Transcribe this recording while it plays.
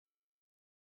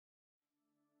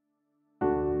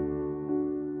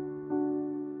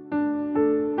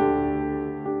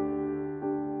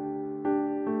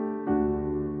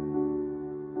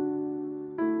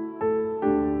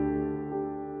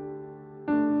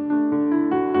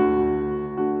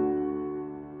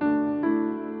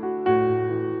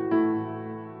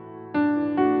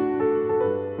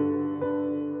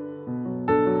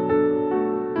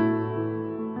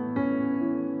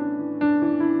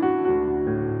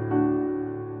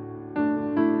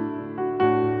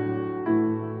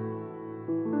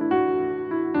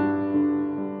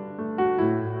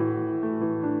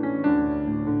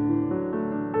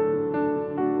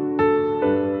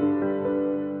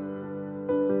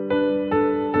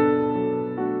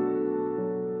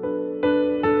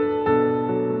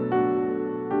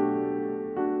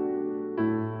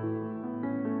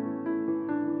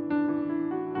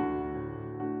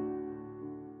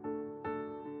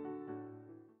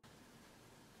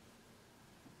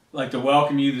I'd like to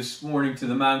welcome you this morning to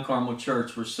the Carmel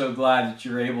Church. We're so glad that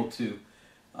you're able to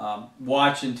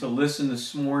watch and to listen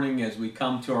this morning as we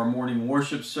come to our morning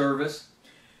worship service.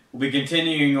 We'll be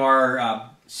continuing our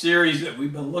series that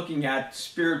we've been looking at,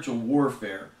 spiritual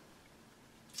warfare.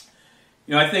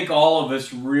 You know, I think all of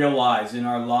us realize in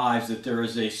our lives that there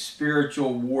is a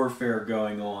spiritual warfare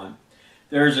going on.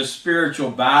 There is a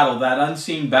spiritual battle, that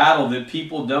unseen battle that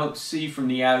people don't see from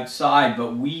the outside,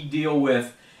 but we deal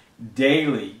with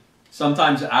daily,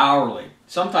 sometimes hourly,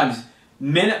 sometimes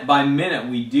minute by minute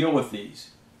we deal with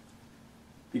these.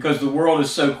 Because the world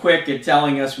is so quick at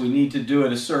telling us we need to do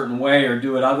it a certain way or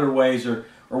do it other ways or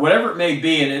whatever it may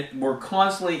be, and we're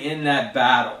constantly in that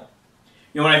battle.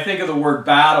 You know, when I think of the word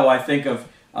battle, I think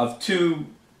of two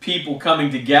people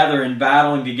coming together and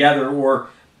battling together, or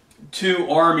two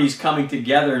armies coming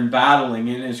together and battling.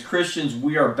 And as Christians,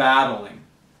 we are battling.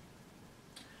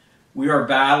 We are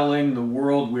battling the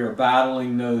world. We are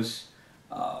battling those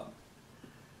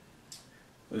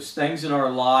things in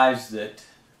our lives that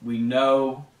we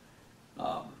know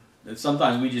that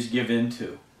sometimes we just give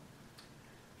into.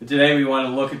 But today we want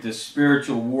to look at this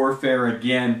spiritual warfare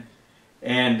again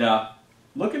and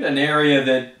look at an area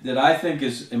that I think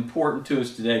is important to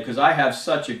us today, because I have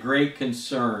such a great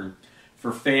concern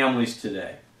for families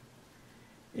today.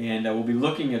 And we'll be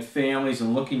looking at families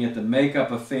and looking at the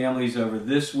makeup of families over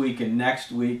this week and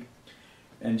next week,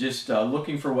 and just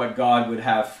looking for what God would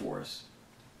have for us.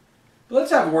 But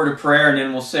let's have a word of prayer, and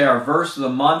then we'll say our verse of the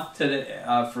month today,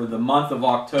 for the month of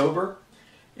October.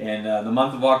 And the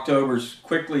month of October is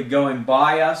quickly going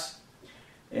by us.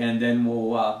 And then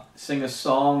we'll sing a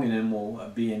song, and then we'll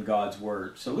be in God's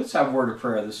Word. So let's have a word of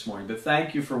prayer this morning. But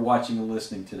thank you for watching and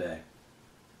listening today.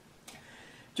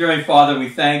 Dear Heavenly Father, we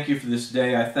thank you for this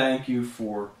day. I thank you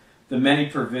for the many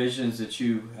provisions that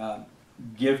you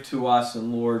give to us.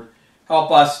 And Lord,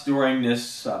 help us during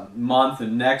this month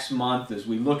and next month as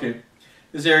we look at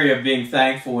this area of being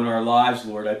thankful in our lives,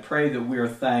 Lord. I pray that we are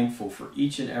thankful for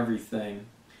each and everything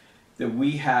that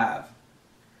we have,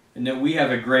 and that we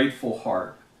have a grateful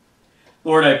heart.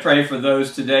 Lord, I pray for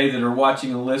those today that are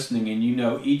watching and listening, and you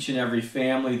know each and every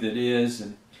family that is,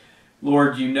 and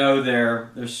Lord, you know their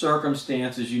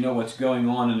circumstances, you know what's going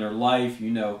on in their life,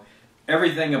 you know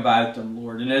everything about them,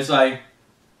 Lord. And as I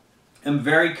am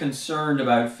very concerned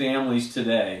about families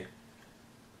today,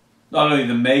 not only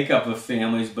the makeup of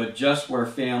families, but just where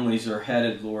families are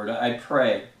headed, Lord, I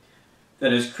pray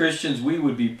that as Christians we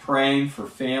would be praying for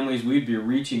families, we'd be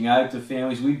reaching out to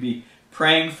families, we'd be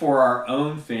praying for our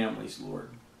own families, Lord,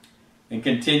 and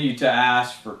continue to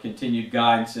ask for continued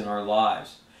guidance in our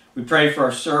lives. We pray for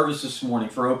our service this morning,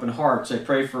 for open hearts. I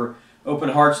pray for open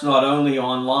hearts not only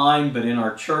online, but in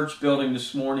our church building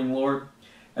this morning, Lord,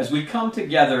 as we come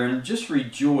together and just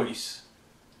rejoice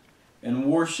and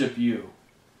worship you.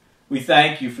 We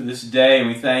thank you for this day, and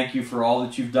we thank you for all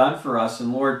that you've done for us.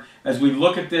 And Lord, as we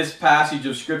look at this passage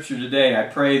of Scripture today, I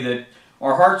pray that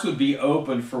our hearts would be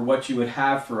open for what you would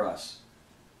have for us.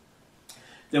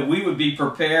 That we would be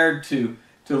prepared to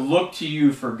look to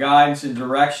you for guidance and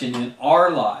direction in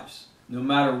our lives, no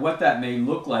matter what that may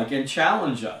look like, and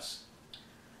challenge us.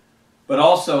 But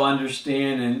also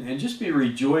understand and just be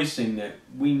rejoicing that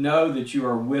we know that you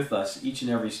are with us each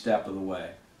and every step of the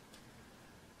way.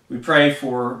 We pray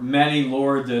for many,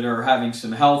 Lord, that are having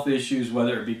some health issues,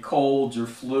 whether it be colds or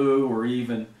flu or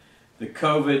even the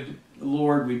COVID.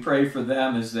 Lord, we pray for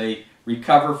them as they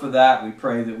recover for that. We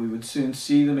pray that we would soon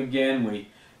see them again. We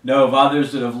know of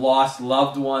others that have lost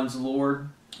loved ones, Lord.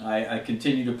 I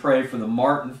continue to pray for the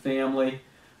Martin family.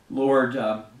 Lord,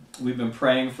 we've been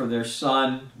praying for their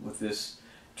son with this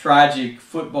tragic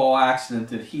football accident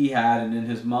that he had, and then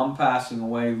his mom passing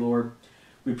away, Lord.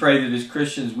 We pray that as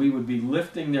Christians we would be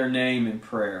lifting their name in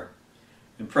prayer,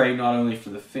 and pray not only for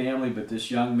the family, but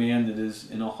this young man that is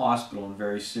in a hospital in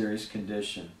very serious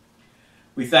condition.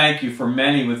 We thank you for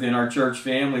many within our church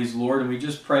families, Lord, and we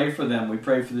just pray for them. We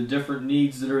pray for the different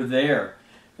needs that are there,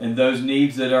 and those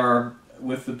needs that are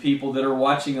with the people that are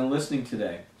watching and listening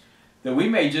today. That we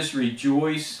may just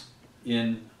rejoice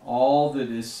in all that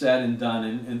is said and done,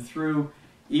 and through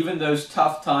even those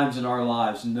tough times in our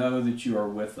lives, know that you are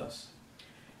with us.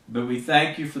 But we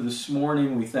thank you for this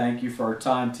morning. We thank you for our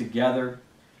time together,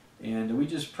 and we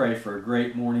just pray for a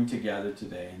great morning together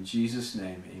today. In Jesus'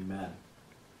 name, amen.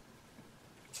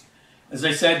 As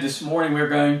I said, this morning we're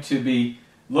going to be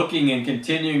looking and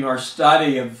continuing our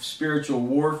study of spiritual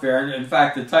warfare. And in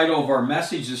fact, the title of our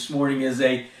message this morning is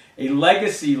A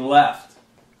Legacy Left.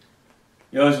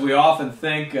 You know, as we often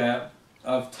think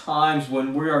of times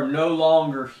when we are no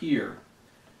longer here,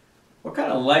 What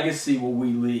kind of legacy will we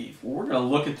leave? Well, we're going to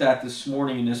look at that this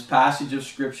morning in this passage of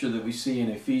Scripture that we see in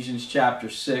Ephesians chapter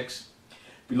 6.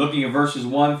 We'll be looking at verses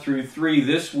 1 through 3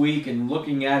 this week and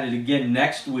looking at it again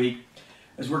next week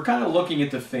as we're kind of looking at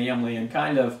the family and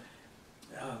kind of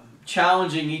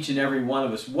challenging each and every one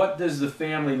of us. What does the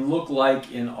family look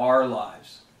like in our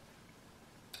lives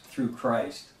through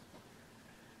Christ?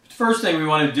 The first thing we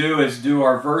want to do is do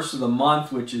our verse of the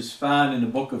month, which is found in the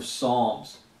book of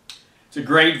Psalms. It's a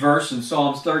great verse in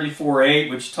Psalms 34:8,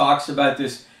 which talks about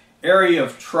this area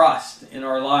of trust in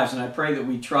our lives, and I pray that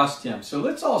we trust Him. So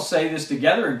let's all say this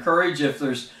together. Encourage if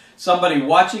there's somebody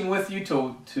watching with you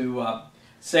to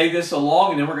say this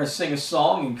along, and then we're going to sing a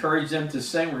song. Encourage them to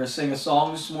sing. We're going to sing a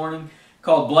song this morning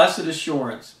called Blessed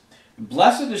Assurance.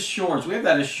 Blessed Assurance, we have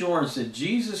that assurance that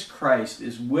Jesus Christ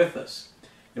is with us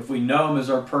if we know Him as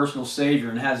our personal Savior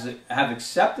and have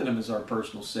accepted Him as our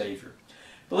personal Savior.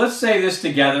 But let's say this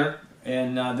together,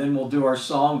 and then we'll do our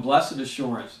song, Blessed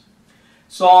Assurance.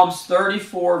 Psalms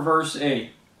 34, verse 8.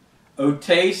 O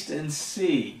taste and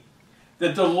see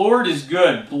that the Lord is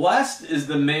good. Blessed is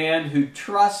the man who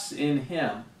trusts in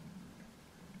Him.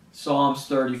 Psalms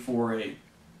 34, 8.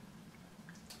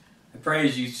 I pray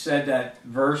as you said that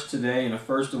verse today, and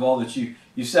first of all that you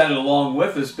said it along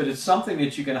with us, but it's something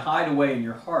that you can hide away in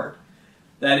your heart.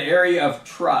 That area of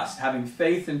trust, having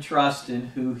faith and trust in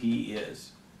who He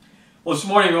is. Well, this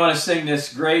morning we want to sing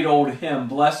this great old hymn,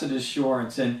 Blessed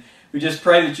Assurance, and we just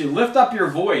pray that you lift up your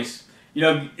voice. You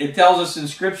know, it tells us in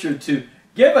Scripture to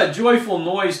give a joyful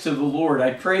noise to the Lord.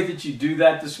 I pray that you do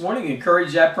that this morning.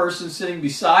 Encourage that person sitting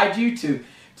beside you to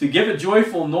give a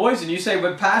joyful noise. And you say,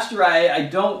 but Pastor, I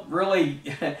don't really,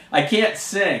 I can't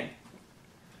sing.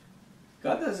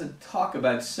 God doesn't talk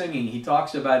about singing. He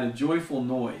talks about a joyful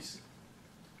noise.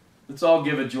 Let's all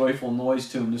give a joyful noise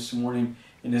to Him this morning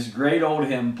in this great old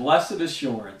hymn, Blessed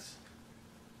Assurance.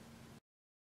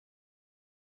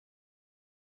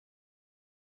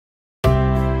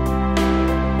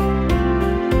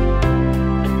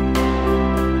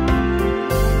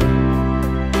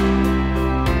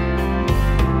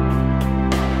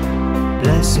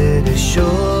 Blessed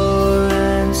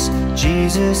assurance,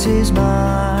 Jesus is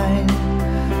mine.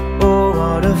 Oh,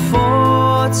 what a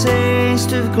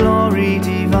foretaste of glory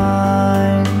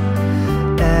divine.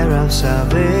 Heir of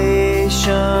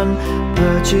salvation,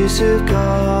 purchase of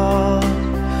God,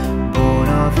 born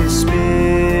of His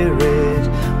Spirit,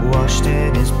 washed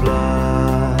in His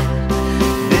blood.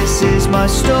 This is my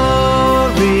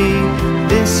story,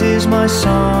 this is my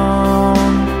song,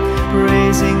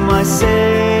 praising my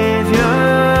Savior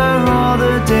all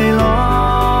the day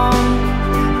long.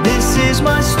 This is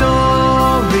my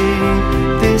story,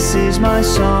 this is my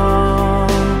song,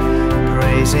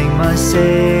 praising my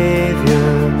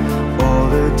Savior all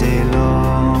the day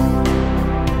long.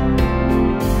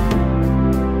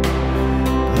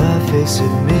 Perfect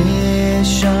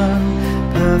submission,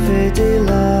 perfect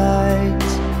delight,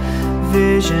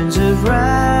 visions of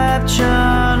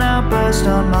rapture now burst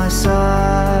on my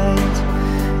sight.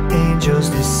 Angels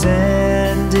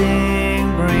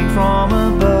descending bring from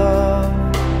above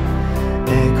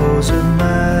echoes of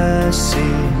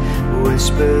mercy,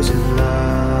 whispers of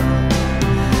love.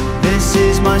 This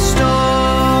is my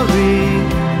story,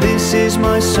 this is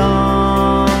my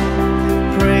song,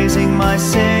 praising my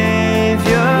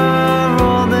Savior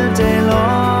all the day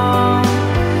long.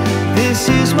 This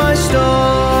is my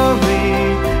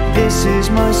story, this is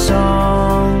my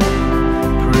song,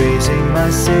 praising my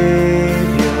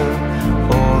Savior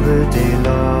all the day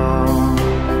long.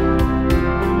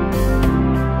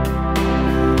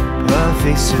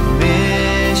 Perfect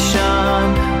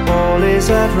submission, all is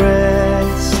at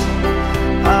rest.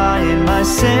 I in my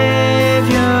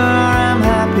Savior am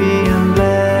happy and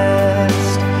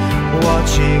blessed,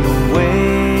 watching and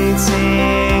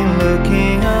waiting,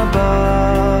 looking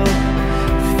above,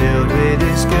 filled with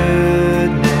His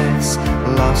goodness,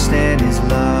 lost in His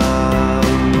love.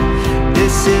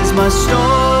 This is my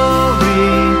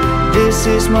story, this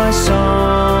is my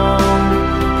song,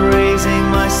 praising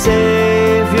my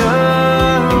Savior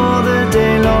all the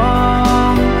day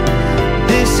long.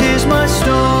 This is my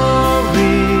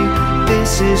story,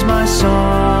 this is my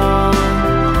song,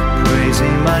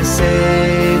 praising my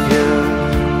Savior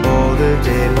all the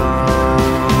day long.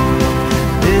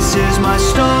 This is my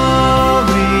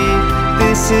story,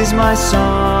 this is my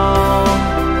song,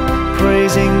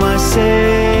 praising my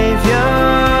Savior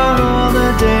all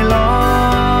the day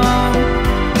long.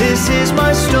 This is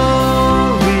my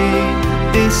story,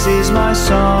 this is my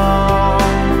song,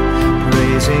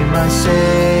 praising my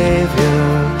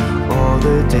Savior all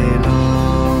the day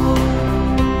long.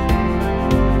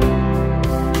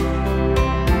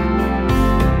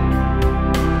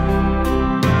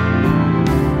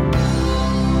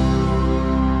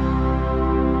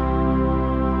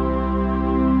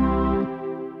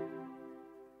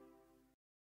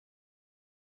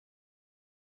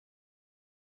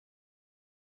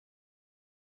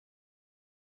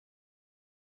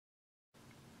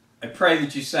 I pray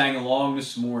that you sang along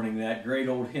this morning that great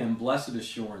old hymn, Blessed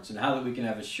Assurance, and how that we can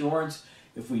have assurance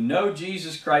if we know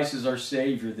Jesus Christ is our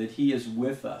Savior, that He is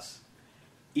with us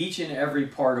each and every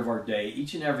part of our day,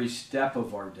 each and every step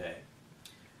of our day.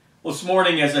 Well, this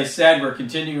morning, as I said, we're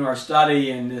continuing our study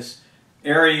in this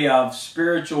area of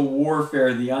spiritual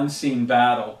warfare, the unseen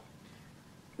battle.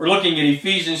 We're looking at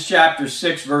Ephesians chapter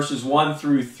 6, verses 1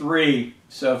 through 3.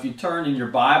 So if you turn in your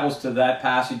Bibles to that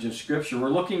passage of Scripture, we're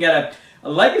looking at a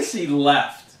legacy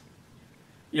left.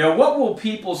 You know, what will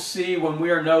people see when we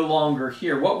are no longer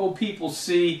here? What will people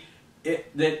see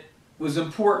that was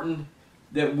important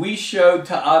that we showed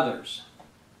to others?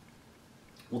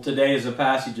 Well, today is a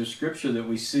passage of Scripture that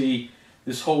we see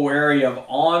this whole area of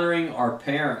honoring our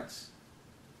parents.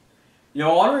 You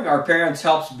know, honoring our parents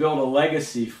helps build a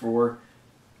legacy for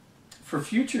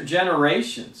future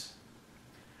generations.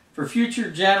 For future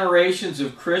generations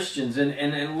of Christians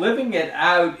and living it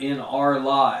out in our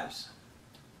lives.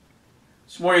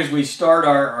 This morning as we start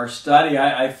our study,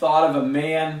 I thought of a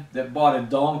man that bought a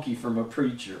donkey from a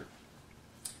preacher.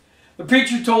 The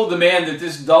preacher told the man that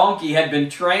this donkey had been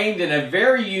trained in a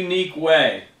very unique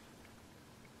way.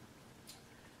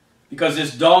 Because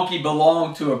this donkey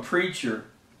belonged to a preacher.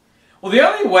 Well, the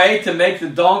only way to make the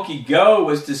donkey go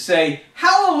was to say,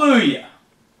 "Hallelujah."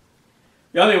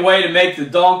 The only way to make the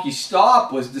donkey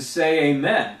stop was to say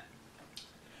amen.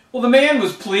 Well, the man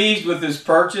was pleased with his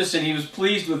purchase, and he was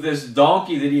pleased with this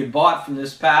donkey that he had bought from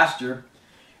this pastor.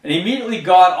 And he immediately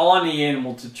got on the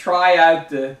animal to try out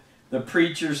the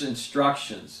preacher's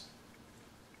instructions.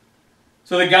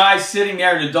 So the guy sitting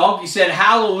there, and the donkey said,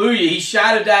 "Hallelujah." He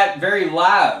shouted that very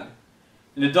loud.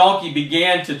 And the donkey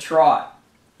began to trot.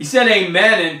 He said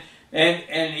amen,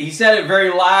 and he said it very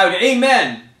loud,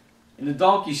 "Amen." And the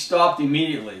donkey stopped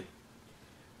immediately.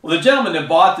 Well, the gentleman that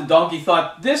bought the donkey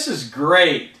thought, "This is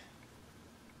great."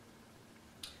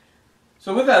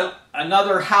 So with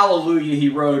another hallelujah, he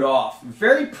rode off,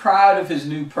 very proud of his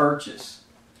new purchase.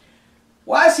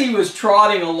 Well, as he was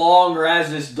trotting along, or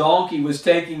as this donkey was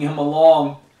taking him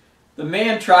along, the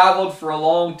man traveled for a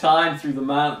long time through the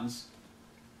mountains.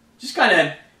 Just kind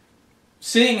of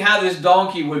seeing how this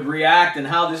donkey would react and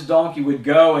how this donkey would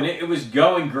go, and it was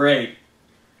going great.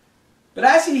 But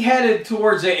as he headed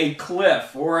towards a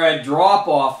cliff or a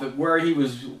drop-off where he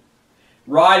was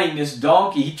riding this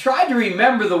donkey, he tried to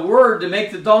remember the word to make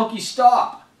the donkey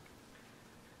stop.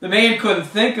 The man couldn't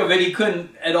think of it. He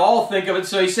couldn't at all think of it,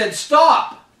 so he said,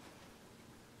 "Stop."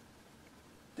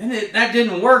 Then that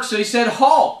didn't work, so he said,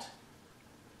 "Halt."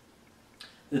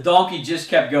 The donkey just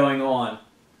kept going on.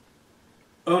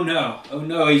 Oh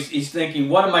no, he's thinking,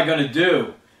 what am I going to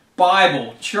do?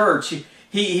 Bible, church.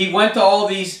 He went to all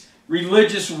these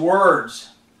religious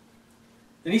words.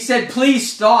 Then he said,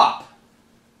 "Please stop."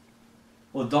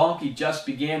 Well, the donkey just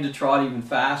began to trot even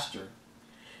faster.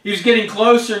 He was getting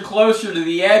closer and closer to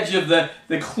the edge of the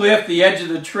cliff, the edge of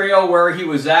the trail where he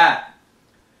was at.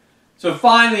 So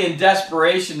finally, in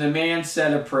desperation, the man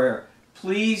said a prayer.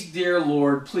 "Please, dear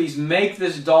Lord, please make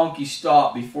this donkey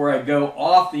stop before I go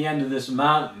off the end of this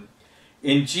mountain.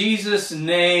 In Jesus'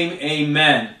 name,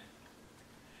 amen."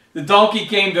 The donkey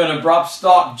came to an abrupt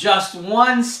stop just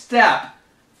one step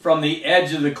from the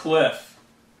edge of the cliff.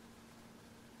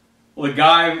 Well, the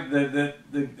guy,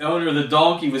 the owner of the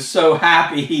donkey, was so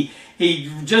happy,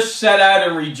 he just set out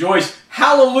and rejoiced.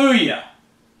 "Hallelujah!"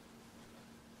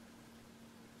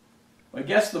 I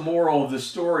guess the moral of the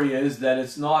story is that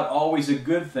it's not always a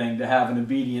good thing to have an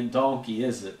obedient donkey,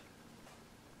 is it?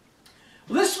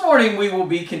 Well, this morning we will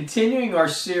be continuing our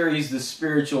series, The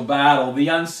Spiritual Battle, the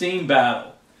Unseen Battle.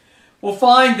 We'll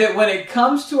find that when it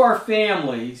comes to our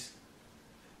families,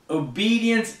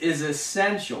 obedience is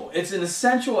essential. It's an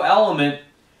essential element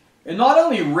in not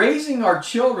only raising our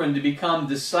children to become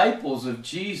disciples of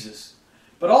Jesus,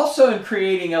 but also in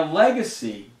creating a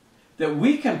legacy that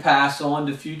we can pass on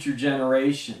to future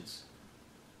generations.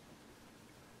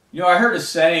 You know, I heard a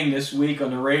saying this week on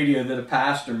the radio that a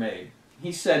pastor made.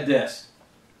 He said this: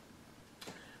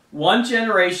 "One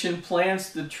generation plants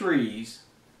the trees,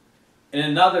 and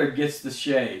another gets the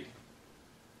shade."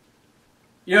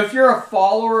 You know, if you're a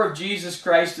follower of Jesus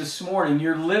Christ this morning,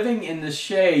 you're living in the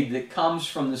shade that comes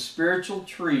from the spiritual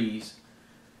trees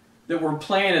that were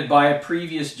planted by a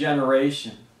previous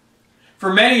generation.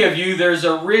 For many of you, there's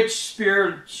a rich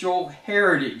spiritual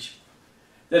heritage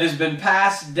that has been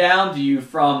passed down to you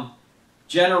from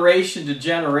generation to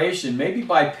generation, maybe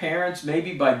by parents,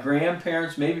 maybe by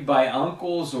grandparents, maybe by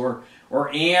uncles or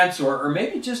aunts, or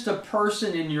maybe just a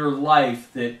person in your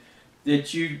life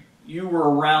that you were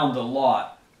around a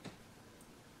lot.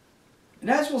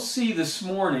 And as we'll see this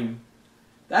morning,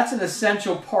 that's an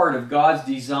essential part of God's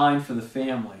design for the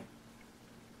family.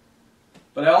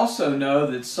 But I also know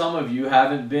that some of you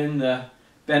haven't been the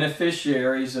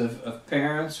beneficiaries of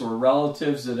parents or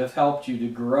relatives that have helped you to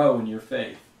grow in your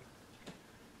faith.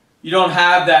 You don't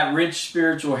have that rich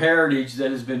spiritual heritage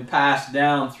that has been passed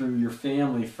down through your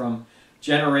family from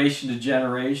generation to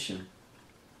generation.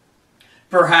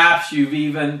 Perhaps you're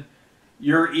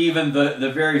even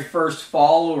the very first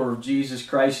follower of Jesus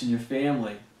Christ in your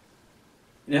family.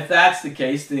 And if that's the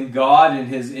case, then God in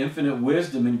His infinite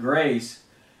wisdom and grace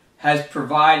has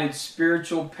provided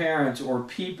spiritual parents or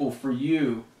people for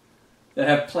you that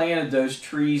have planted those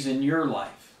trees in your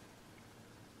life.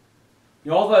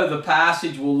 Although the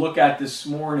passage we'll look at this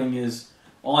morning is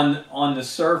on the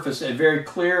surface a very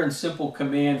clear and simple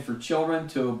command for children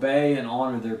to obey and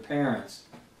honor their parents,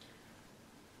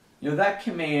 that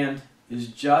command is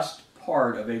just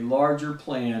part of a larger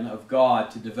plan of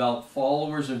God to develop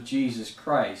followers of Jesus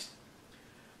Christ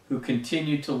who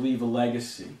continue to leave a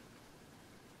legacy.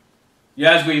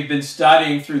 As we've been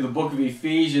studying through the book of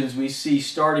Ephesians, we see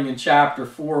starting in chapter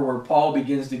 4 where Paul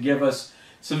begins to give us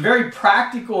some very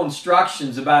practical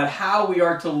instructions about how we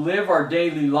are to live our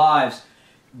daily lives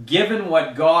given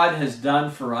what God has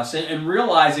done for us and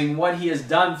realizing what He has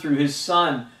done through His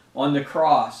Son on the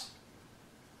cross.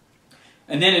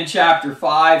 And then in chapter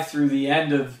 5 through the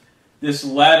end of this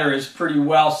letter is pretty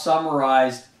well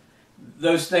summarized.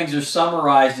 Those things are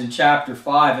summarized in chapter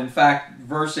 5. In fact,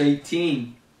 verse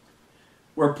 18,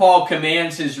 where Paul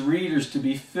commands his readers to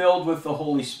be filled with the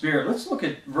Holy Spirit. Let's look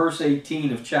at verse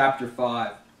 18 of chapter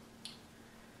 5. It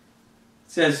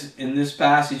says in this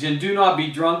passage, "And do not be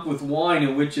drunk with wine,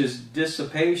 in which is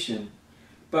dissipation,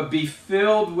 but be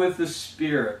filled with the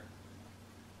Spirit."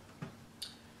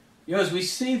 As we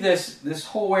see this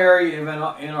whole area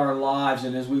in our lives,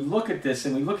 and as we look at this,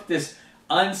 and we look at this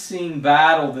unseen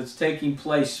battle that's taking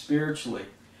place spiritually,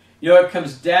 it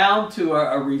comes down to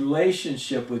a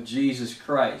relationship with Jesus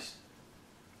Christ.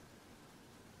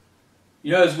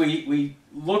 As we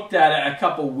looked at it a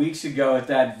couple weeks ago at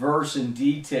that verse in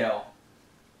detail,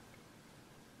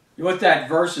 what that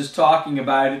verse is talking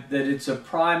about, that it's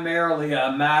primarily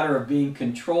a matter of being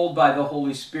controlled by the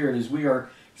Holy Spirit as we are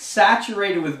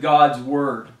saturated with God's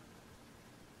Word.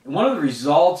 And one of the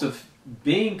results of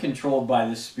being controlled by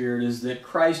the Spirit is that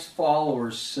Christ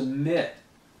followers submit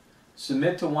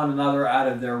to one another out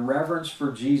of their reverence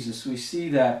for Jesus. We see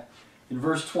that in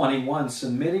verse 21,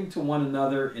 submitting to one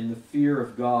another in the fear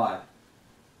of God.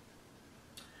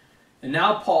 And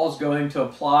now Paul's going to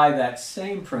apply that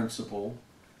same principle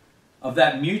of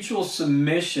that mutual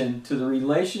submission to the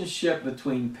relationship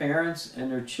between parents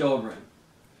and their children.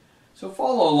 So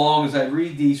follow along as I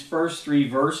read these first 3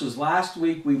 verses. Last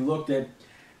week we looked at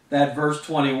that verse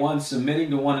 21,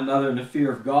 submitting to one another in the fear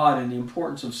of God, and the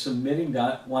importance of submitting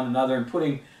to one another and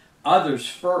putting others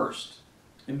first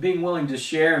and being willing to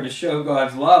share and to show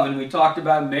God's love. And we talked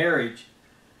about marriage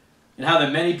and how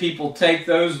that many people take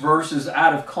those verses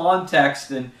out of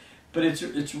context, but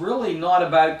it's really not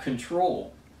about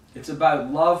control. It's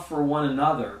about love for one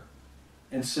another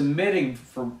and submitting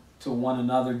to one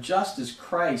another just as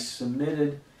Christ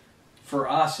submitted for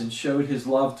us and showed His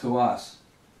love to us.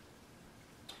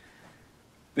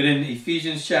 But in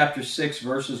Ephesians chapter 6,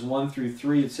 verses 1 through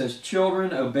 3, it says,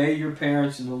 "Children, obey your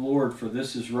parents in the Lord, for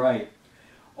this is right.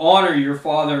 Honor your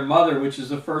father and mother, which is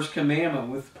the first commandment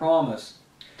with promise,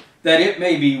 that it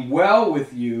may be well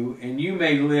with you and you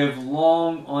may live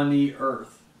long on the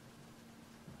earth."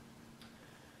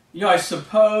 I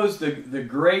suppose the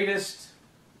greatest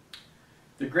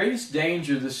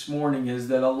danger this morning is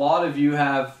that a lot of you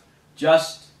have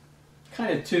just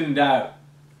kind of tuned out.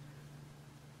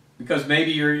 Because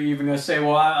maybe you're even going to say,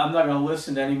 well, I'm not going to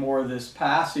listen to any more of this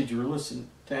passage or listen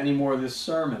to any more of this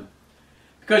sermon.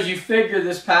 Because you figure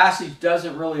this passage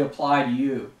doesn't really apply to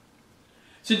you.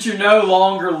 Since you no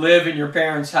longer live in your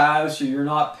parents' house, or you're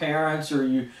not parents, or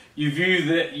you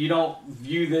don't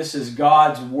view this as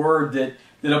God's Word that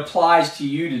applies to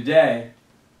you today,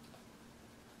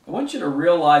 I want you to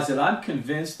realize that I'm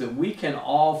convinced that we can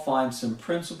all find some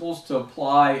principles to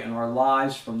apply in our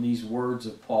lives from these words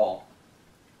of Paul.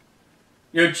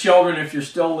 Children, if you're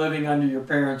still living under your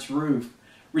parents' roof,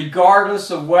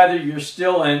 regardless of whether you're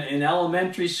still in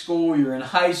elementary school, you're in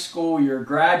high school, you're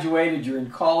graduated, you're in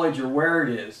college, or where it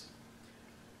is,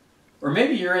 or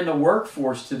maybe you're in the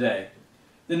workforce today,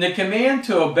 then the command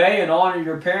to obey and honor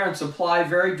your parents apply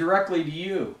very directly to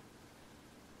you.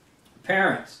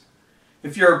 Parents,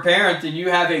 if you're a parent, then you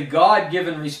have a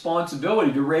God-given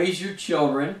responsibility to raise your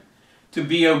children to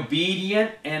be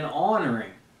obedient and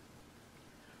honoring.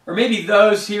 Or maybe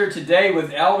those here today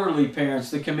with elderly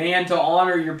parents, the command to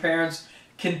honor your parents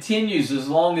continues as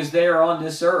long as they are on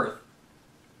this earth.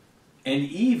 And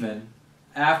even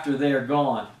after they are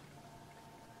gone.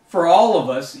 For all of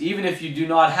us, even if you do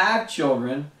not have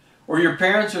children or your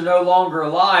parents are no longer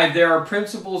alive, there are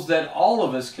principles that all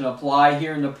of us can apply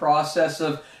here in the process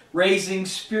of raising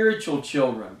spiritual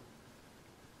children,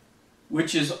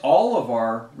 which is all of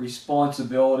our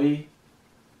responsibility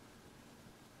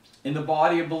in the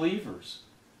body of believers.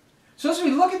 So as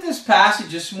we look at this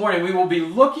passage this morning, we will be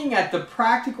looking at the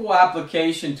practical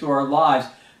application to our lives,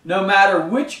 no matter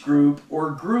which group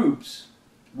or groups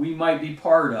we might be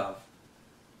part of.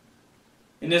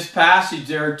 In this passage,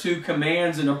 there are two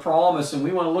commands and a promise, and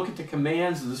we want to look at the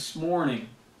commands this morning.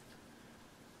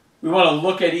 We want to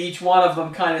look at each one of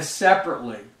them kind of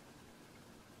separately.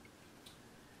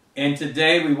 And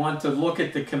today we want to look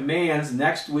at the commands.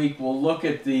 Next week we'll look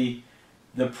at the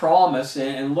promise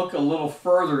and look a little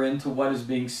further into what is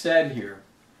being said here.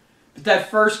 But that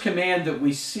first command that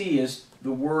we see is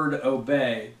the word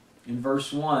obey. In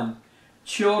verse 1,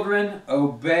 children,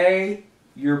 obey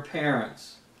your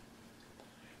parents.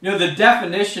 You know, the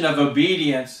definition of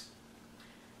obedience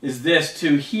is this: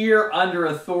 to hear under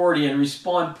authority and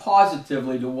respond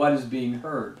positively to what is being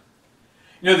heard.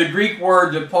 You know, the Greek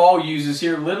word that Paul uses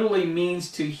here literally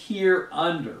means to hear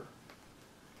under.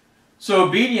 So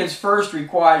obedience first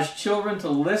requires children to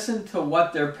listen to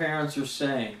what their parents are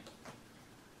saying.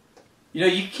 You know,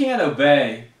 you can't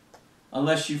obey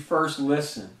unless you first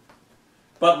listen.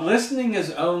 But listening is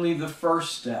only the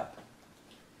first step.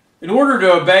 In order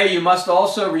to obey, you must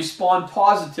also respond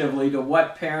positively to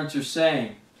what parents are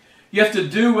saying. You have to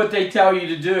do what they tell you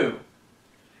to do.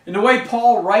 And the way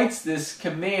Paul writes this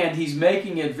command, he's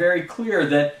making it very clear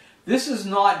that this is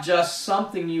not just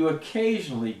something you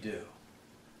occasionally do.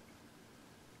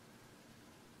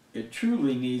 It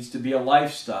truly needs to be a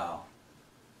lifestyle.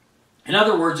 In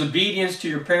other words, obedience to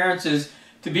your parents is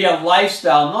to be a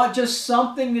lifestyle, not just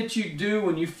something that you do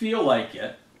when you feel like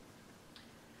it.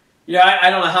 You know, I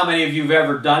don't know how many of you have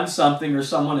ever done something or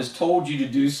someone has told you to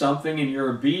do something and you're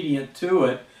obedient to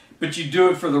it, but you do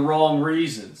it for the wrong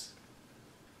reasons.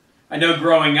 I know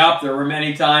growing up there were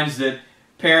many times that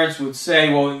parents would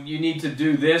say, well, you need to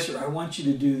do this, or I want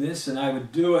you to do this, and I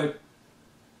would do it,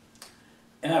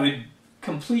 and I would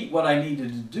complete what I needed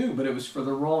to do, but it was for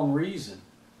the wrong reason.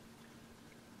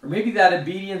 Or maybe that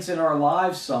obedience in our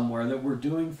lives somewhere, that we're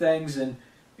doing things and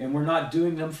we're not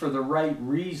doing them for the right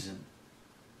reason.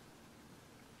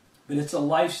 But it's a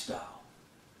lifestyle.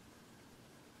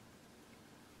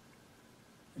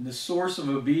 And the source of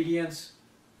obedience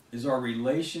is our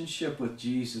relationship with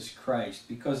Jesus Christ.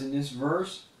 Because in this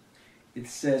verse, it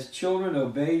says, children,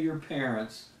 obey your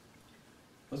parents.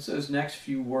 What's those next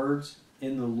few words?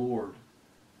 In the Lord.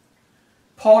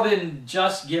 Paul didn't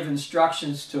just give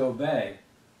instructions to obey.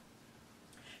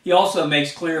 He also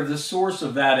makes clear the source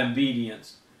of that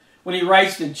obedience when he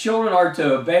writes that children are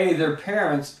to obey their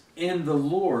parents in the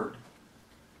Lord.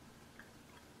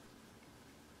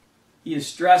 He is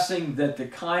stressing that the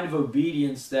kind of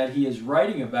obedience that he is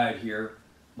writing about here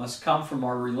must come from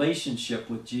our relationship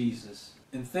with Jesus.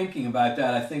 In thinking about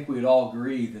that, I think we'd all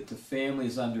agree that the family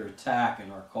is under attack in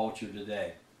our culture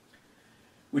today,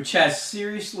 which has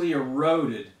seriously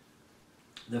eroded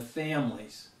the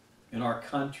families in our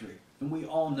country. And we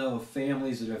all know of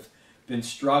families that have been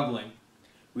struggling.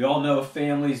 We all know of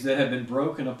families that have been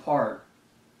broken apart.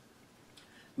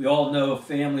 We all know of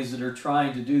families that are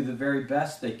trying to do the very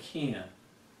best they can.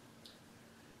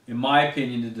 In my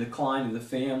opinion, the decline of the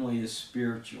family is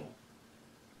spiritual.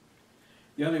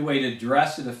 The only way to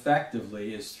address it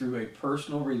effectively is through a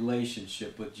personal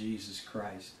relationship with Jesus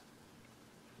Christ.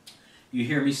 You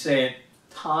hear me say it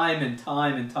time and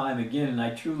time and time again, and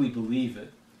I truly believe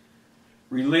it.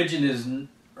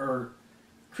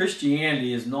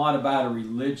 Christianity is not about a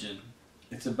religion.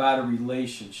 It's about a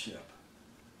relationship.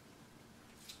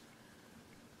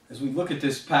 As we look at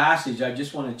this passage, I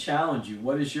just want to challenge you.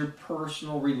 What is your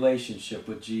personal relationship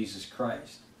with Jesus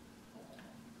Christ?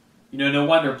 You know, no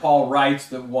wonder Paul writes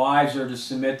that wives are to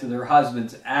submit to their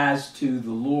husbands as to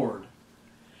the Lord,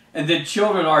 and that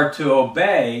children are to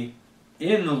obey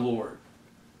in the Lord.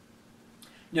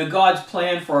 You know, God's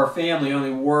plan for our family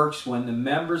only works when the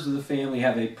members of the family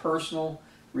have a personal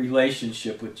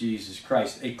relationship with Jesus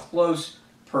Christ, a close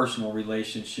personal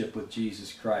relationship with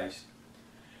Jesus Christ.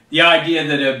 The idea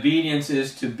that obedience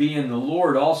is to be in the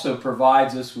Lord also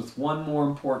provides us with one more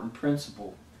important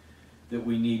principle that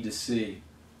we need to see.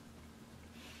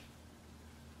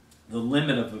 The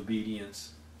limit of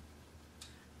obedience.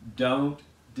 Don't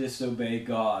disobey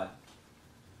God.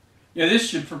 You know, this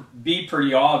should be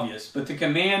pretty obvious, but the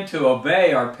command to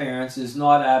obey our parents is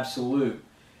not absolute.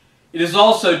 It is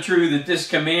also true that this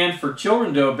command for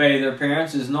children to obey their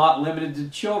parents is not limited to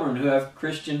children who have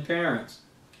Christian parents.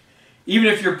 Even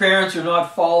if your parents are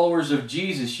not followers of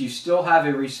Jesus, you still have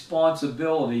a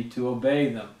responsibility to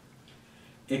obey them.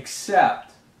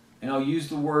 Except, and I'll use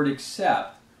the word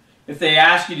except, if they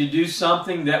ask you to do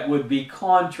something that would be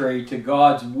contrary to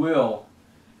God's will,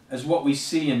 as what we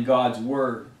see in God's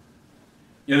Word.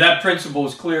 You know, that principle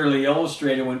is clearly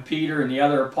illustrated when Peter and the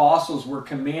other apostles were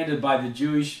commanded by the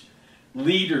Jewish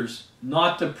leaders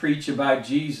not to preach about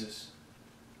Jesus.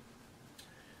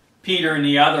 Peter and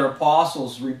the other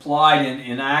apostles replied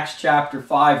in Acts chapter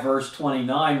 5, verse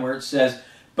 29, where it says,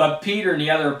 "But Peter and the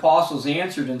other apostles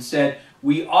answered and said,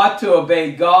 'We ought to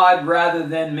obey God rather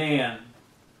than man.'"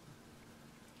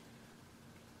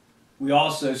 We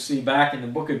also see back in the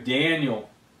book of Daniel,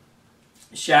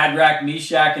 Shadrach,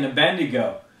 Meshach, and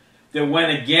Abednego that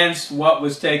went against what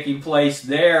was taking place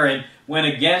there, and went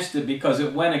against it because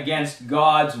it went against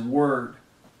God's Word.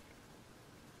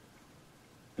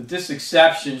 But this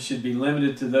exception should be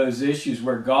limited to those issues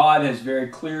where God has very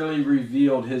clearly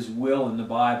revealed His will in the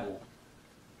Bible.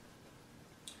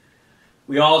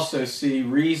 We also see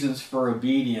reasons for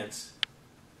obedience.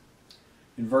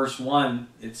 In verse 1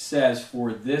 it says,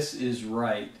 "For this is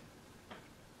right."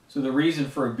 So the reason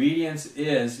for obedience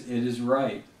is it is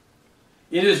right.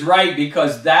 It is right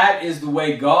because that is the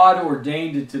way God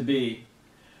ordained it to be.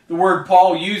 The word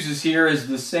Paul uses here is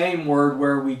the same word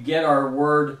where we get our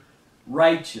word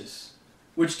righteous,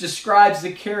 which describes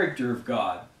the character of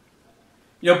God.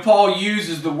 You know, Paul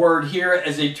uses the word here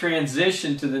as a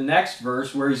transition to the next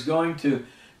verse where he's going to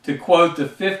quote the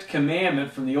 5th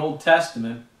commandment from the Old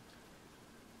Testament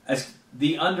as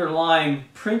the underlying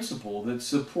principle that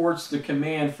supports the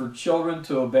command for children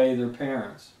to obey their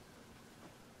parents.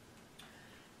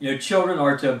 You know, children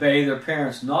are to obey their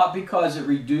parents not because it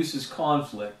reduces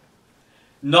conflict,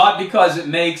 not because it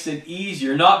makes it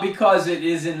easier, not because it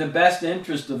is in the best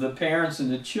interest of the parents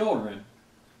and the children,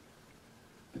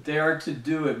 but they are to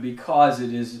do it because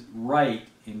it is right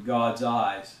in God's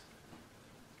eyes.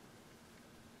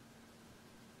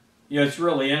 You know, it's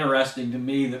really interesting to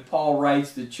me that Paul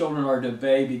writes that children are to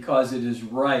obey because it is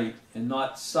right and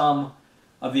not some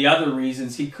of the other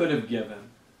reasons he could have given.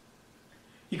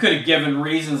 He could have given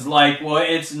reasons like, well,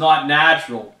 it's not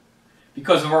natural.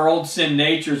 Because of our old sin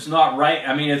nature, it's not right.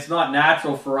 I mean, it's not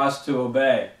natural for us to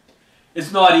obey.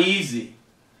 It's not easy.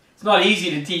 It's not easy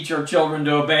to teach our children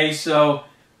to obey, so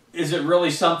is it really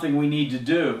something we need to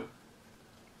do?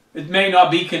 It may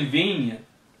not be convenient.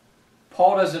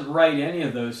 Paul doesn't write any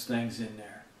of those things in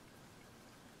there.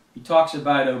 He talks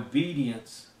about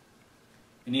obedience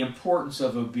and the importance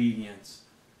of obedience.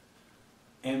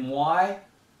 And why?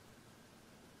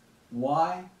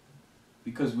 Why?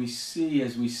 Because we see,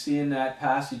 as we see in that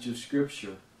passage of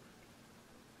Scripture,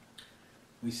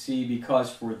 we see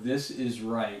because for this is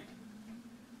right.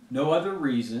 No other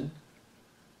reason.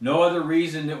 No other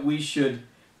reason that we should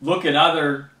look at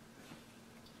other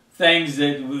things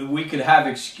that we could have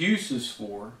excuses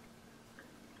for.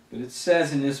 But it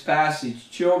says in this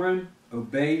passage, "Children,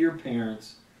 obey your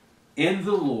parents in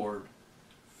the Lord,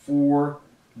 for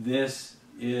this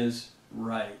is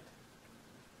right."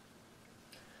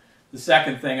 The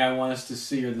second thing I want us to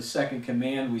see, or the second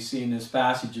command we see in this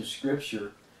passage of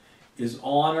Scripture, is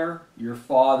honor your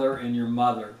father and your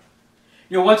mother.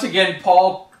 You know, once again,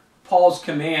 Paul's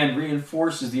command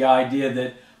reinforces the idea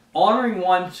that honoring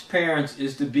one's parents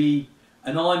is to be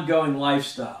an ongoing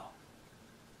lifestyle.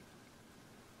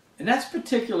 And that's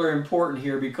particularly important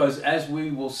here because, as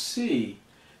we will see,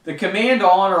 the command to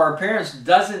honor our parents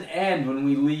doesn't end when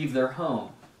we leave their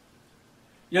home.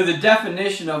 You know, the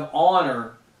definition of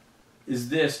honor is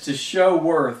this: to show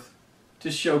worth,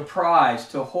 to show prize,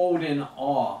 to hold in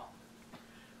awe.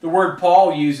 The word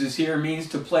Paul uses here means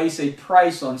to place a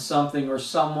price on something or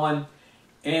someone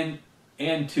and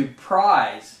to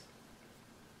prize,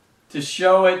 to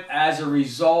show it as a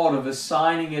result of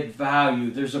assigning it value.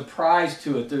 There's a prize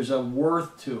to it. There's a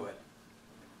worth to it.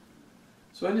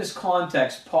 So in this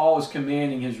context, Paul is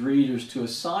commanding his readers to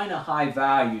assign a high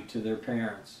value to their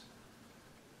parents.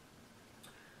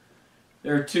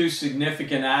 There are two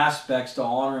significant aspects to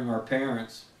honoring our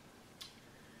parents.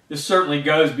 This certainly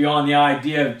goes beyond the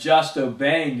idea of just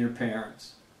obeying your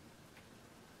parents.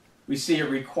 We see it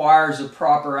requires a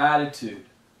proper attitude.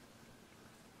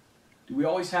 Do we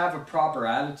always have a proper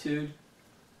attitude?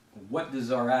 What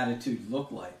does our attitude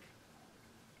look like?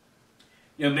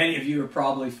 You know, many of you are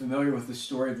probably familiar with the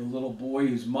story of the little boy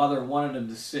whose mother wanted him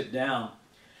to sit down,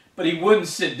 but he wouldn't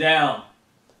sit down.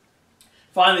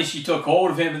 Finally, she took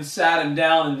hold of him and sat him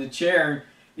down in the chair.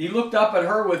 He looked up at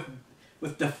her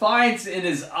with defiance in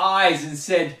his eyes and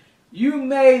said, You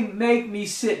may make me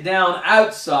sit down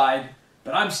outside,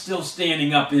 but I'm still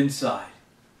standing up inside.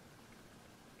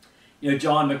 You know,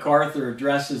 John MacArthur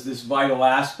addresses this vital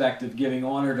aspect of giving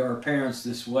honor to our parents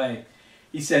this way.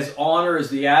 He says, honor is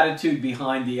the attitude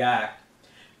behind the act.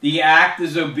 The act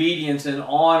is obedience, and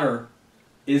honor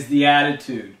is the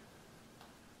attitude.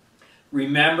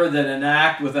 Remember that an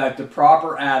act without the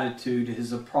proper attitude is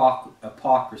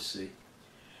hypocrisy.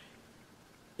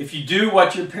 If you do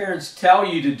what your parents tell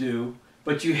you to do,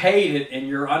 but you hate it and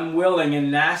you're unwilling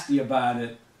and nasty about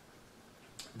it,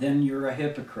 then you're a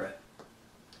hypocrite.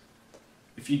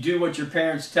 If you do what your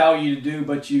parents tell you to do,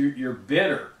 but you're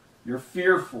bitter, you're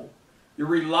fearful, you're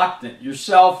reluctant, you're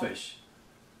selfish,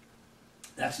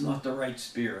 that's not the right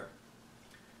spirit.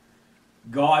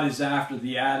 God is after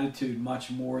the attitude much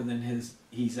more than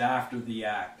He's after the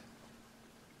act.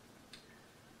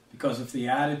 Because if the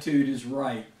attitude is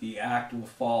right, the act will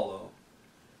follow.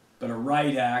 But a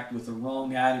right act with a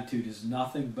wrong attitude is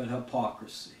nothing but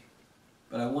hypocrisy.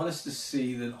 But I want us to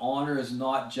see that honor is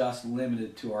not just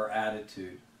limited to our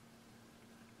attitude.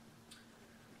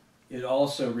 It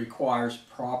also requires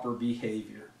proper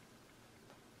behavior.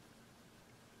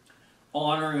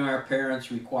 Honoring our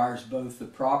parents requires both the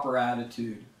proper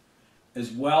attitude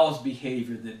as well as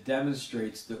behavior that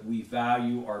demonstrates that we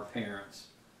value our parents.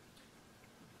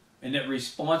 And that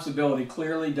responsibility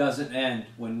clearly doesn't end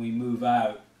when we move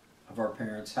out of our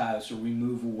parents' house, or we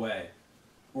move away,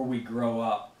 or we grow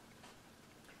up.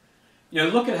 You know,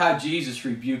 look at how Jesus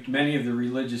rebuked many of the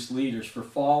religious leaders for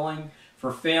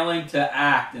failing to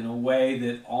act in a way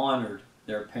that honored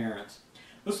their parents.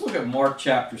 Let's look at Mark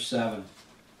chapter 7.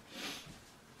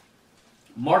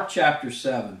 Mark chapter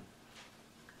 7.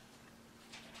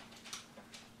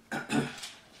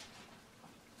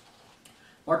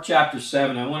 Mark chapter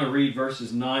 7, I want to read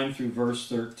verses 9 through verse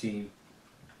 13.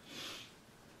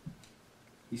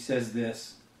 He says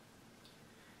this.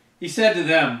 He said to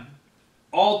them,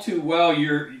 all too well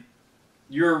you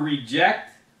reject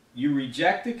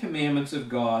the commandments of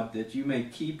God that you may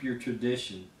keep your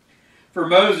tradition. For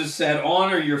Moses said,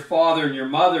 honor your father and your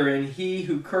mother, and he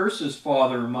who curses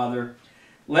father or mother,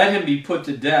 let him be put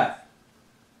to death.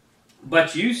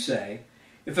 But you say,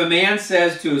 if a man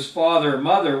says to his father or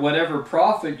mother, whatever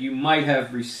profit you might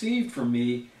have received from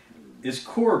me is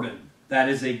Corban, that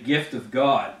is a gift of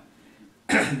God,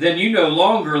 then you no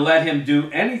longer let him do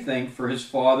anything for his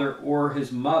father or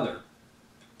his mother,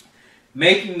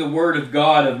 making the word of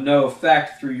God of no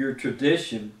effect through your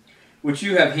tradition, which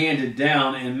you have handed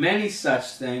down, and many such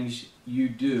things you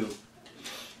do.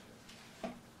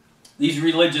 These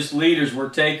religious leaders were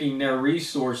taking their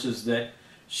resources that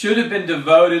should have been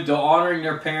devoted to honoring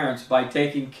their parents by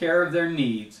taking care of their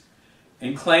needs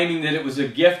and claiming that it was a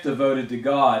gift devoted to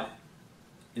God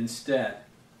instead.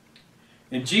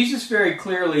 And Jesus very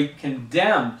clearly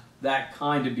condemned that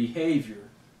kind of behavior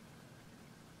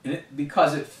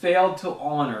because it failed to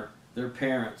honor their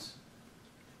parents.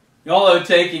 Although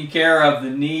taking care of the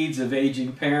needs of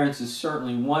aging parents is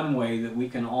certainly one way that we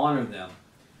can honor them,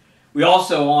 we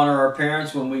also honor our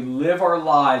parents when we live our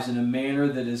lives in a manner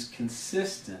that is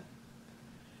consistent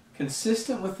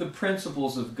with the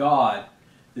principles of God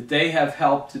that they have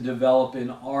helped to develop in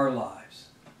our lives.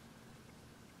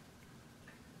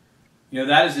 You know,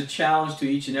 that is a challenge to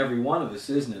each and every one of us,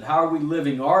 isn't it? How are we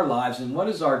living our lives, and what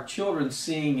is our children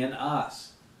seeing in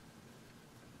us?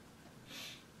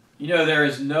 You know, there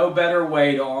is no better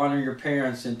way to honor your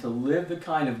parents than to live the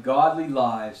kind of godly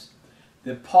lives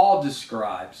that Paul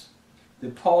describes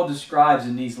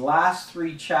in these last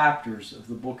 3 chapters of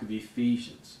the book of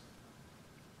Ephesians.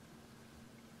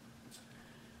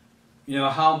 You know,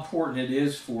 how important it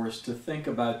is for us to think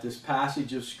about this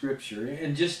passage of Scripture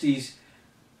and just these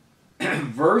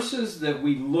verses that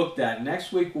we looked at.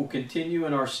 Next week we'll continue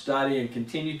in our study and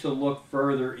continue to look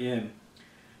further in.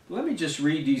 Let me just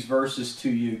read these verses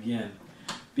to you again,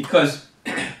 because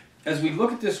as we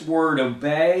look at this word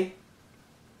obey,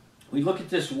 we look at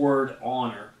this word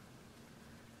honor.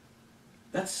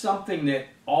 That's something that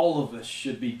all of us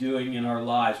should be doing in our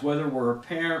lives, whether we're a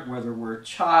parent, whether we're a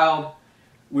child.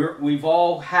 We've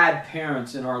all had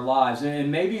parents in our lives,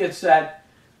 and maybe it's that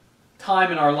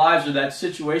time in our lives or that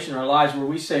situation in our lives where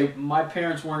we say, my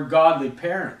parents weren't godly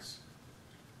parents.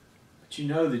 But you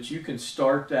know that you can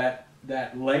start that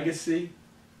legacy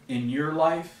in your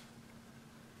life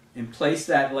and place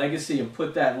that legacy and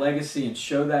put that legacy and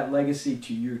show that legacy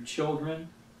to your children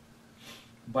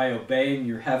by obeying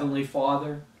your Heavenly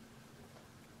Father.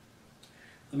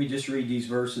 Let me just read these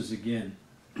verses again.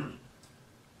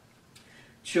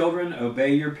 Children,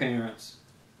 obey your parents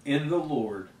in the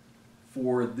Lord,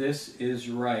 for this is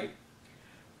right.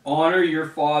 Honor your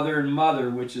father and mother,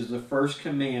 which is the first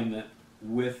commandment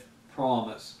with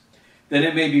promise, that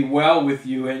it may be well with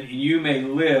you and you may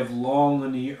live long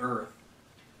on the earth.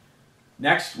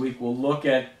 Next week we'll look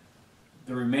at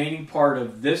the remaining part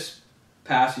of this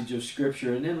passage of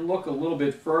Scripture and then look a little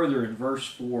bit further in verse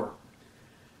 4.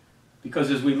 Because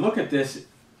as we look at this,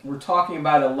 we're talking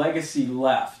about a legacy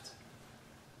left.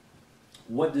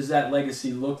 What does that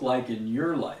legacy look like in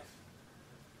your life?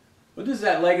 What does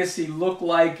that legacy look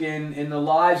like in the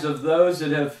lives of those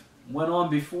that have went on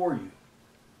before you?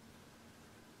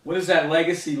 What does that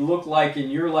legacy look like in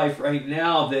your life right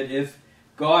now, that if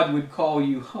God would call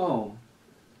you home,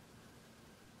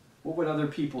 what would other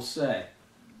people say?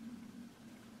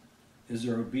 Is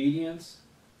there obedience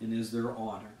and is there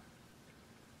honor?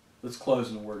 Let's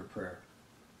close in a word of prayer.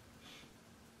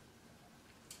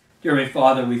 Dear Heavenly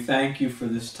Father, we thank you for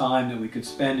this time that we could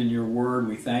spend in your word.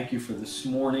 We thank you for this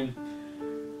morning.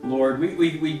 Lord,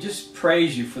 we just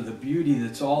praise you for the beauty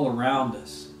that's all around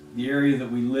us. The area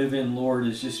that we live in, Lord,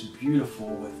 is just beautiful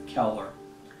with Keller.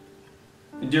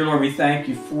 And dear Lord, we thank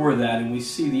you for that, and we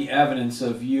see the evidence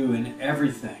of you in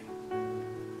everything.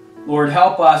 Lord,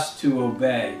 help us to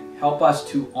obey. Help us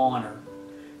to honor.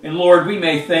 And Lord, we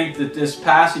may think that this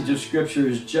passage of Scripture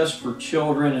is just for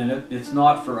children, and it's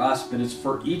not for us, but it's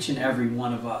for each and every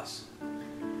one of us.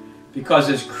 Because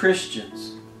as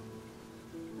Christians,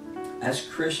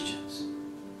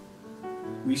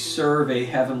 we serve a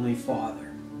Heavenly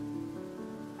Father.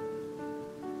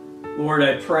 Lord,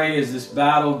 I pray as this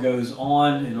battle goes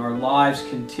on in our lives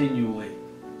continually,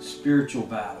 spiritual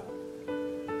battle,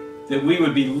 that we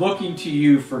would be looking to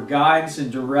you for guidance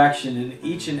and direction in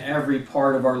each and every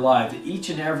part of our lives, each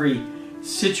and every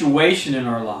situation in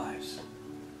our lives.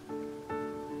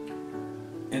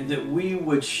 And that we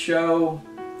would show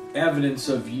evidence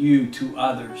of you to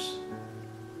others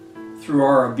through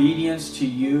our obedience to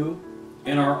you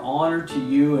and our honor to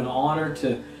you and honor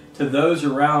to those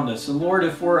around us. And Lord,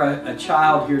 if we're a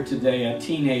child here today, a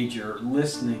teenager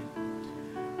listening,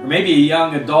 or maybe a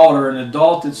young adult or an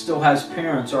adult that still has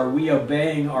parents, are we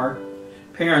obeying our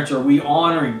parents? Are we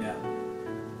honoring them?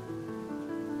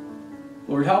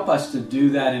 Lord, help us to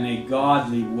do that in a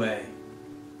godly way.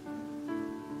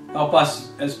 Help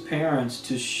us as parents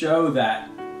to show that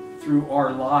through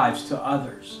our lives to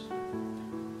others.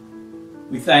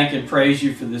 We thank and praise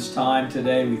you for this time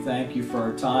today. We thank you for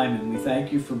our time, and we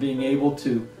thank you for being able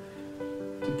to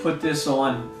put this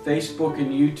on Facebook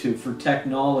and YouTube for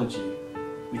technology.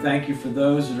 We thank you for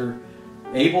those that are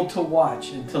able to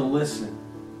watch and to listen.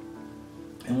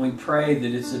 And we pray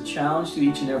that it's a challenge to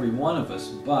each and every one of us,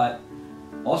 but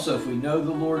also if we know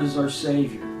the Lord is our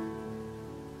Savior,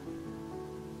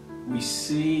 we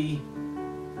see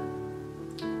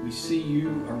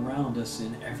you around us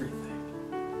in everything,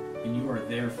 and you are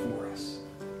there for us.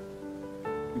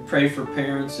 We pray for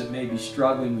parents that may be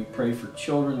struggling. We pray for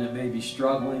children that may be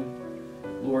struggling.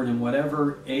 Lord, in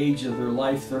whatever age of their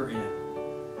life they're in,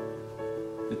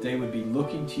 that they would be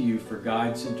looking to you for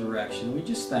guidance and direction. We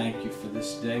just thank you for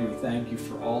this day. We thank you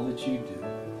for all that you do.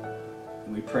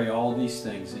 And we pray all these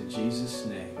things in Jesus'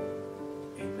 name.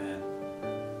 Amen.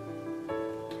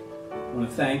 I want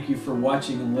to thank you for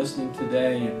watching and listening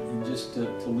today, and just to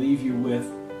leave you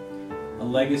with a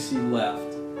legacy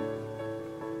left.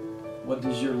 What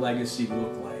does your legacy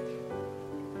look like?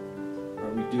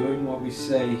 Are we doing what we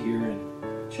say here in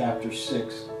chapter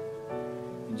 6?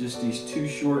 In just these 2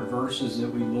 short verses that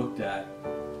we looked at,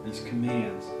 these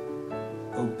commands: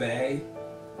 obey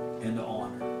and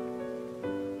honor.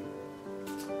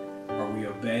 Are we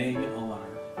obeying and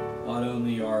honor not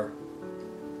only our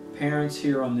parents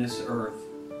here on this earth,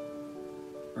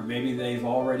 or maybe they've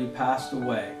already passed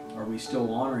away? Are we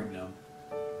still honoring them?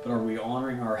 But are we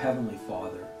honoring our Heavenly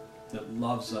Father that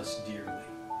loves us dearly?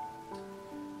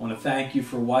 I want to thank you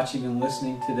for watching and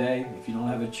listening today. If you don't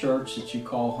have a church that you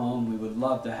call home, we would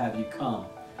love to have you come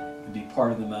and be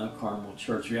part of the Mount Carmel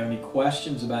Church. If you have any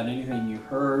questions about anything you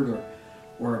heard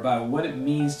or about what it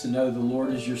means to know the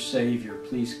Lord as your Savior,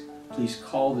 please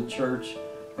call the church.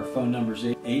 Our phone number is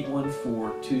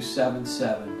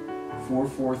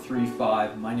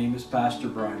 814-277-4435. My name is Pastor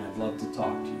Brian. I'd love to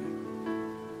talk to you.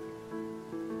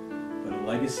 But a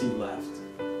legacy left.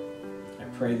 I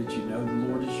pray that you know the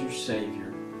Lord is your Savior,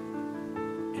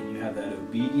 and you have that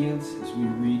obedience, as we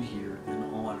read here, and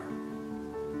honor.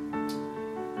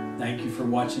 Thank you for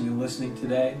watching and listening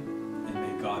today.